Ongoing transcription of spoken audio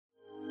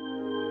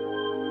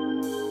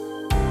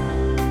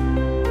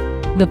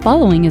The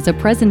following is a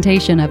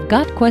presentation of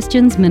Got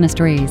Questions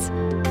Ministries.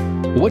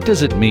 What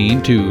does it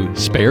mean to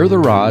spare the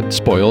rod,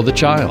 spoil the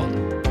child?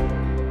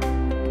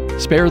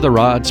 Spare the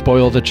rod,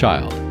 spoil the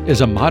child is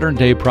a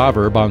modern-day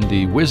proverb on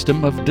the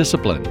wisdom of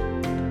discipline.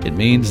 It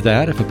means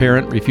that if a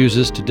parent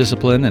refuses to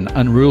discipline an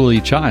unruly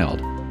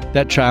child,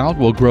 that child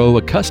will grow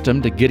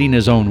accustomed to getting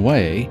his own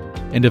way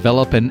and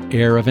develop an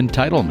air of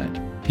entitlement.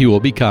 He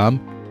will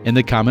become, in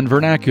the common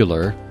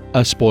vernacular,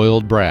 a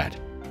spoiled brat.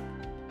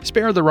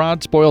 Spare the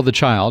rod, spoil the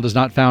child is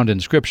not found in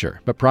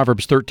Scripture, but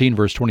Proverbs 13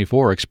 verse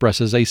 24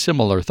 expresses a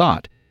similar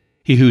thought.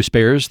 He who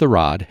spares the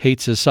rod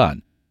hates his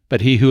son,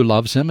 but he who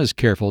loves him is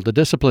careful to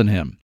discipline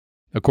him.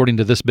 According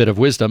to this bit of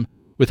wisdom,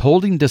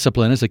 withholding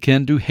discipline is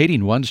akin to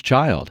hating one's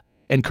child,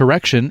 and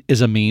correction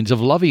is a means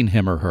of loving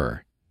him or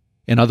her.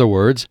 In other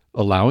words,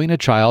 allowing a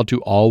child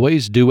to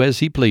always do as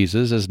he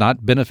pleases is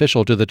not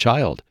beneficial to the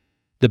child.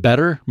 The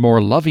better,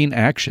 more loving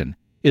action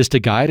is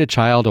to guide a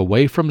child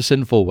away from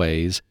sinful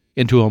ways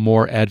into a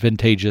more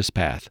advantageous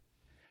path.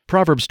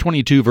 Proverbs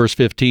 22 verse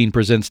 15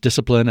 presents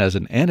discipline as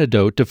an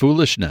antidote to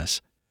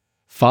foolishness.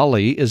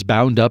 Folly is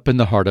bound up in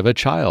the heart of a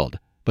child,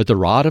 but the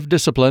rod of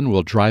discipline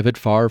will drive it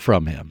far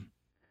from him.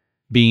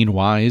 Being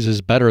wise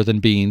is better than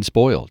being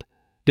spoiled.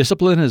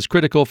 Discipline is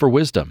critical for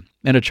wisdom,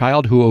 and a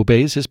child who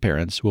obeys his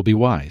parents will be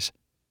wise.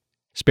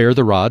 Spare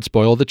the rod,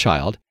 spoil the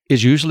child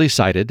is usually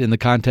cited in the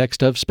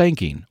context of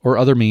spanking or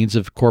other means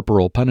of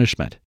corporal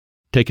punishment.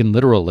 Taken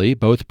literally,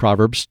 both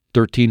Proverbs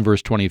 13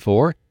 verse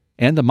 24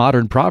 and the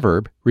modern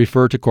proverb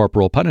refer to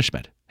corporal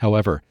punishment.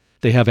 However,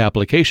 they have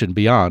application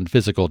beyond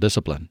physical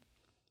discipline.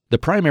 The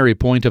primary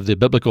point of the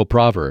biblical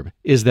proverb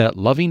is that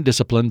loving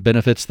discipline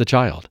benefits the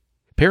child.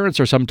 Parents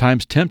are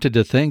sometimes tempted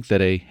to think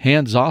that a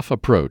hands-off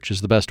approach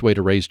is the best way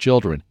to raise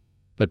children,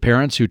 but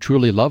parents who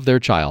truly love their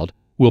child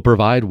will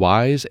provide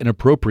wise and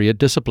appropriate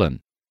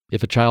discipline.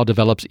 If a child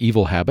develops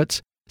evil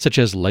habits, such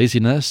as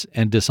laziness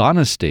and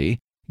dishonesty,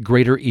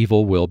 greater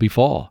evil will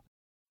befall.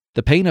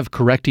 The pain of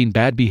correcting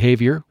bad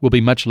behavior will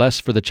be much less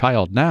for the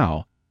child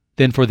now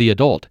than for the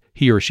adult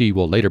he or she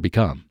will later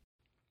become.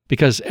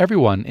 Because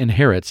everyone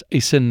inherits a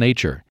sin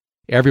nature,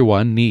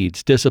 everyone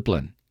needs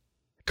discipline.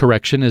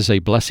 Correction is a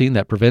blessing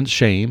that prevents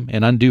shame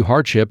and undue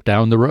hardship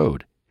down the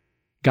road.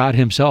 God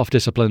Himself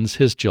disciplines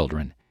His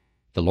children.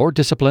 The Lord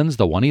disciplines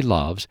the one He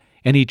loves,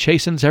 and He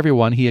chastens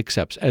everyone He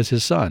accepts as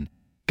His son.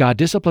 God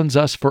disciplines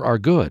us for our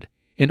good,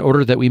 in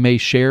order that we may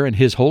share in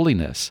His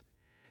holiness.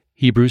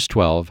 Hebrews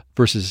 12,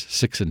 verses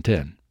 6 and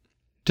 10.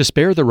 To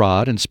spare the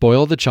rod and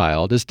spoil the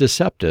child is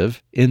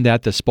deceptive in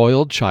that the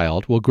spoiled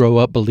child will grow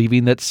up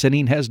believing that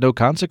sinning has no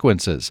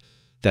consequences.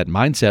 That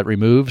mindset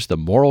removes the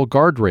moral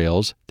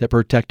guardrails that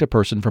protect a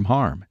person from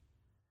harm.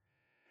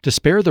 To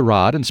spare the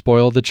rod and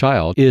spoil the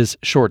child is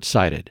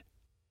short-sighted.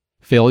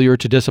 Failure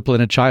to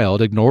discipline a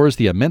child ignores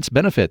the immense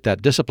benefit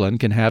that discipline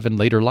can have in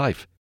later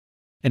life.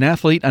 An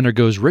athlete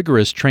undergoes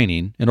rigorous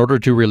training in order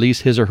to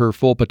release his or her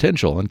full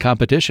potential in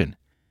competition.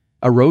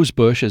 A rose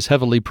bush is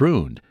heavily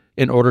pruned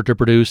in order to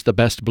produce the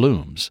best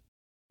blooms.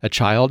 A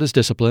child is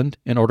disciplined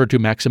in order to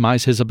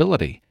maximize his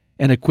ability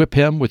and equip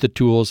him with the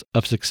tools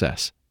of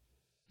success.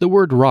 The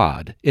word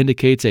rod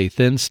indicates a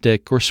thin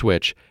stick or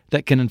switch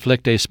that can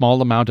inflict a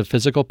small amount of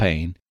physical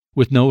pain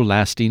with no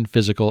lasting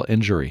physical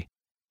injury.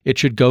 It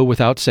should go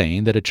without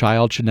saying that a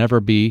child should never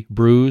be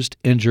bruised,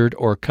 injured,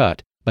 or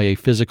cut by a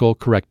physical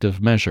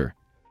corrective measure.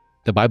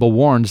 The Bible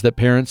warns that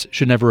parents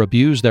should never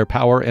abuse their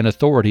power and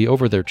authority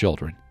over their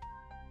children.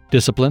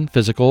 Discipline,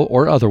 physical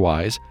or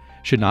otherwise,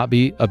 should not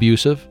be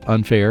abusive,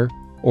 unfair,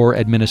 or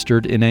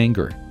administered in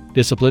anger.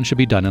 Discipline should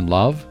be done in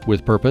love,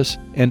 with purpose,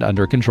 and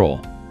under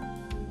control.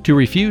 To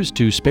refuse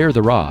to spare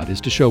the rod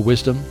is to show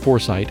wisdom,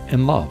 foresight,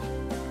 and love.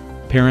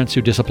 Parents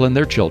who discipline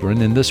their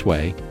children in this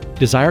way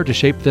desire to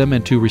shape them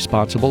into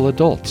responsible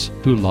adults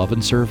who love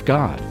and serve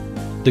God.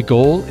 The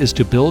goal is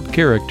to build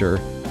character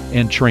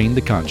and train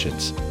the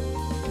conscience.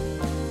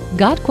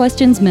 Got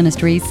Questions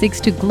Ministries seeks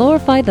to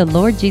glorify the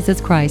Lord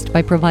Jesus Christ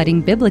by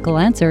providing biblical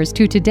answers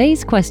to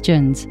today's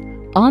questions.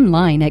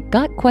 Online at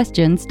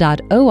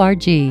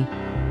gotquestions.org.